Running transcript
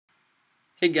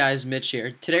Hey guys, Mitch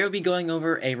here. Today we'll be going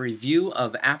over a review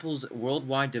of Apple's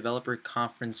Worldwide Developer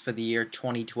Conference for the year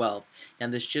 2012. Now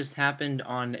this just happened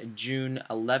on June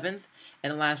 11th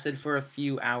and it lasted for a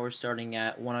few hours starting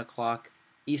at 1 o'clock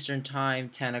Eastern Time,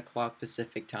 10 o'clock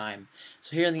Pacific Time.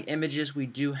 So here in the images we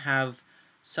do have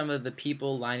some of the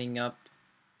people lining up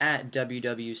at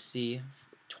WWDC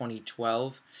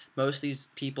 2012. Most of these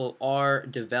people are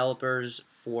developers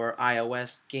for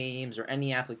iOS games or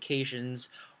any applications,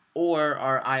 or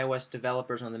are iOS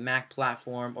developers on the Mac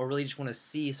platform, or really just want to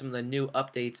see some of the new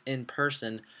updates in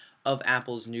person of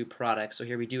Apple's new products. So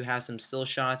here we do have some still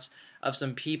shots of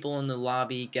some people in the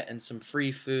lobby getting some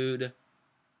free food,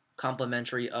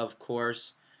 complimentary of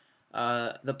course.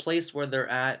 The place where they're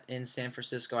at in San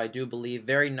Francisco, I do believe,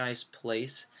 very nice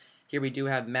place. Here we do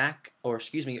have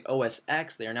OS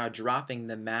X. They are now dropping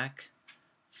the Mac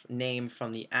name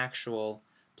from the actual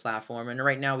platform, and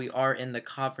right now we are in the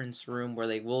conference room where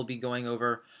they will be going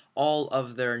over all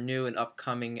of their new and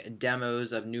upcoming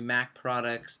demos of new Mac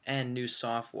products and new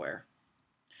software.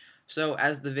 So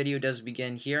as the video does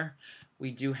begin here,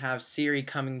 we do have Siri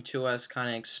coming to us kind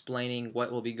of explaining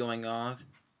what will be going on,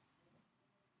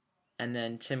 and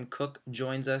then Tim Cook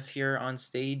joins us here on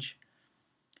stage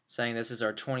saying this is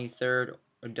our 23rd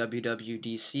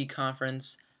WWDC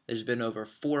conference. There's been over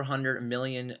 400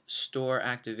 million store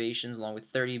activations along with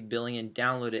 30 billion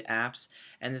downloaded apps,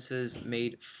 and this has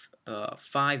made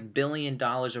 $5 billion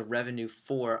of revenue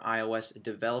for iOS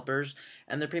developers,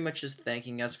 and they're pretty much just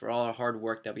thanking us for all our hard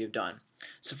work that we have done.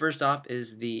 So first off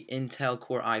is the Intel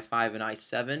Core i5 and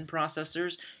i7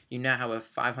 processors. You now have a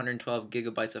 512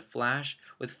 gigabytes of flash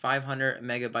with 500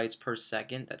 megabytes per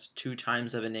second. That's 2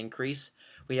 times of an increase.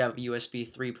 We have USB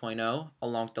 3.0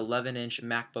 along with the 11-inch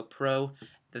MacBook Pro,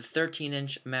 the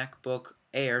 13-inch MacBook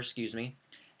Air,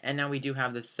 and now we do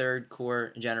have the third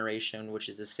core generation, which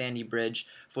is the Sandy Bridge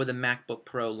for the MacBook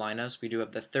Pro lineups. We do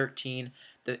have the 13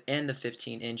 and the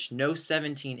 15-inch, no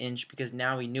 17-inch because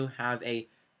now we have a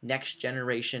next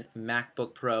generation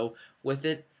MacBook Pro. With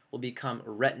it will become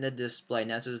Retina display.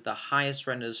 Now this is the highest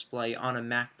Retina display on a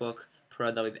MacBook Pro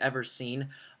that we've ever seen.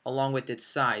 Along with its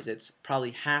size, it's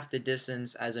probably half the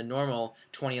distance as a normal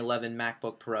 2011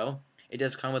 MacBook Pro. It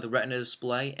does come with a Retina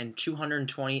display and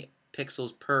 220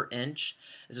 pixels per inch.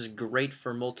 This is great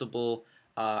for multiple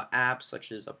apps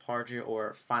such as Aperture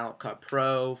or Final Cut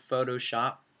Pro,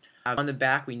 Photoshop. On the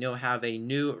back, we now have a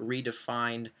new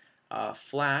redefined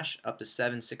flash up to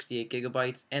 768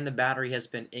 gigabytes, and the battery has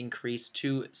been increased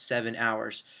to 7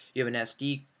 hours. You have an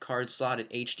SD card slot, an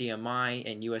HDMI,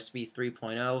 and USB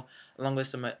 3.0, along with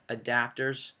some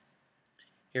adapters.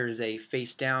 Here is a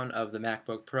face down of the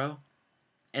MacBook Pro,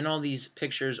 and all these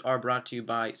pictures are brought to you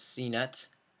by Cnet.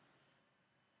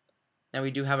 Now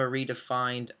we do have a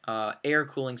redefined air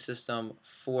cooling system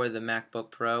for the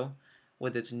MacBook Pro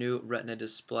with its new Retina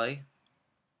display.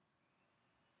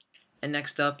 And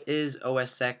next up is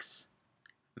OS X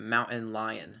Mountain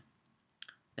Lion.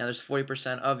 Now there's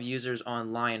 40% of users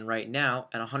on Lion right now,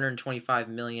 and 125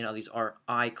 million of these are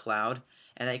iCloud,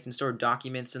 and now you can store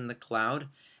documents in the cloud,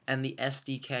 and the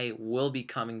SDK will be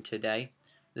coming today.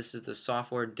 This is the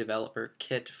software developer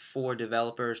kit for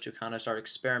developers to kind of start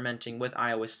experimenting with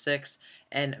iOS 6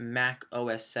 and Mac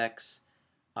OS X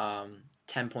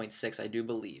 10.6, I do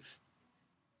believe.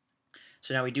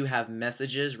 So now we do have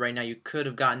messages. Right now you could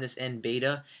have gotten this in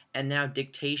beta, and now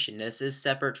dictation. This is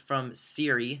separate from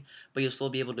Siri, but you'll still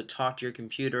be able to talk to your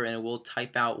computer and it will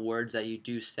type out words that you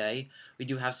do say. We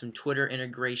do have some Twitter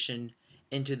integration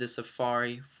into the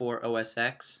Safari for OS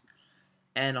X,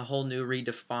 and a whole new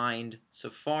redefined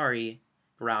Safari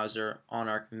browser on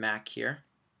our Mac here.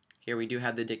 Here we do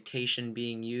have the dictation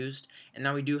being used, and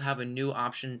now we do have a new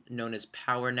option known as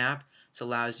Power Nap. This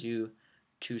allows you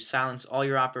to silence all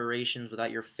your operations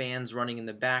without your fans running in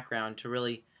the background to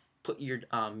really put your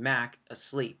Mac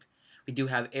asleep. We do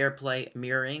have AirPlay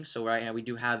mirroring, so right now we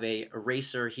do have a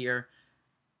eraser here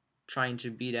trying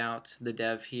to beat out the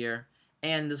dev here.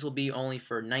 And this will be only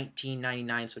for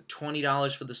 $19.99, so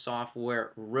 $20 for the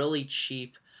software, really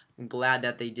cheap. I'm glad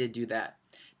that they did do that.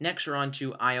 Next we're on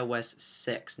to iOS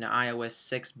 6. Now iOS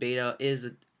 6 beta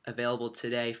is available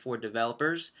today for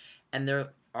developers, and there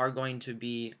are going to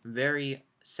be very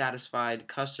satisfied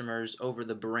customers over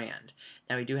the brand.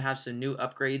 Now we do have some new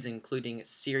upgrades, including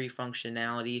Siri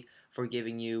functionality for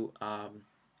giving you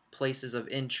places of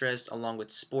interest, along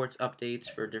with sports updates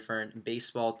for different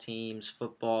baseball teams,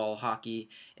 football, hockey,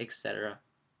 etc.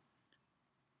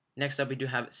 Next up we do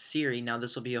have Siri. Now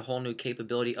this will be a whole new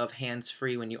capability of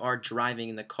hands-free when you are driving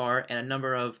in the car, and a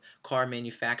number of car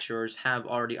manufacturers have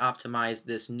already optimized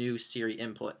this new Siri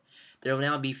input. There will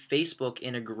now be Facebook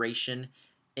integration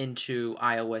into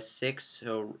iOS 6,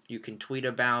 so you can tweet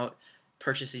about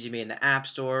purchases you made in the App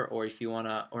Store, or if you want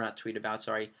to, or not tweet about,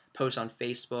 sorry, post on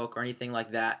Facebook or anything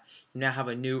like that. You now have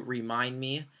a new Remind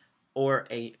Me or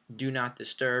a Do Not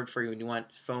Disturb for when you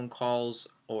want phone calls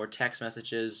or text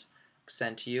messages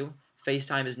sent to you.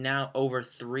 FaceTime is now over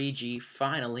 3G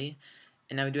finally,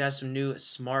 and now we do have some new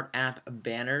smart app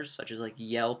banners such as like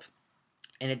Yelp,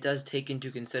 and it does take into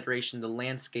consideration the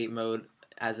landscape mode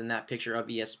as in that picture of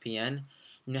ESPN.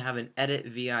 You now have an edit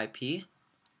VIP,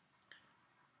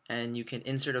 and you can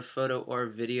insert a photo or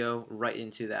video right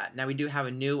into that. Now we do have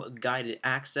a new guided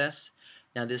access.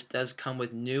 Now this does come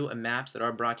with new maps that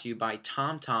are brought to you by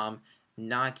TomTom,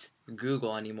 not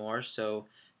Google anymore. So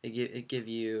it give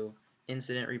you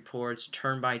incident reports,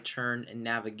 turn-by-turn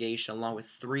navigation, along with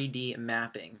 3D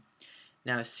mapping.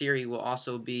 Now Siri will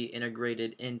also be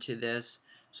integrated into this,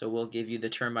 so we'll give you the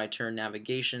turn-by-turn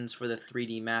navigations for the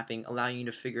 3D mapping, allowing you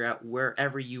to figure out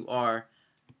wherever you are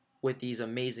with these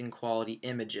amazing quality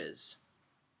images.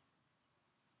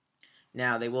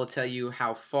 Now they will tell you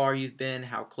how far you've been,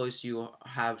 how close you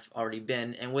have already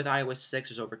been, and with iOS 6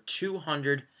 there's over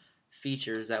 200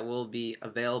 features that will be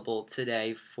available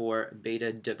today for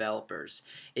beta developers.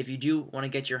 If you do want to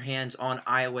get your hands on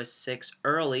iOS 6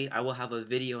 early, I will have a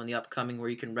video in the upcoming where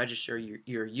you can register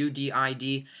your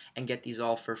UDID and get these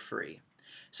all for free.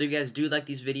 So if you guys do like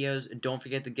these videos, don't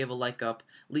forget to give a like up,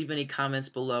 leave any comments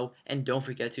below, and don't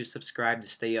forget to subscribe to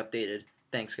stay updated.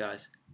 Thanks guys.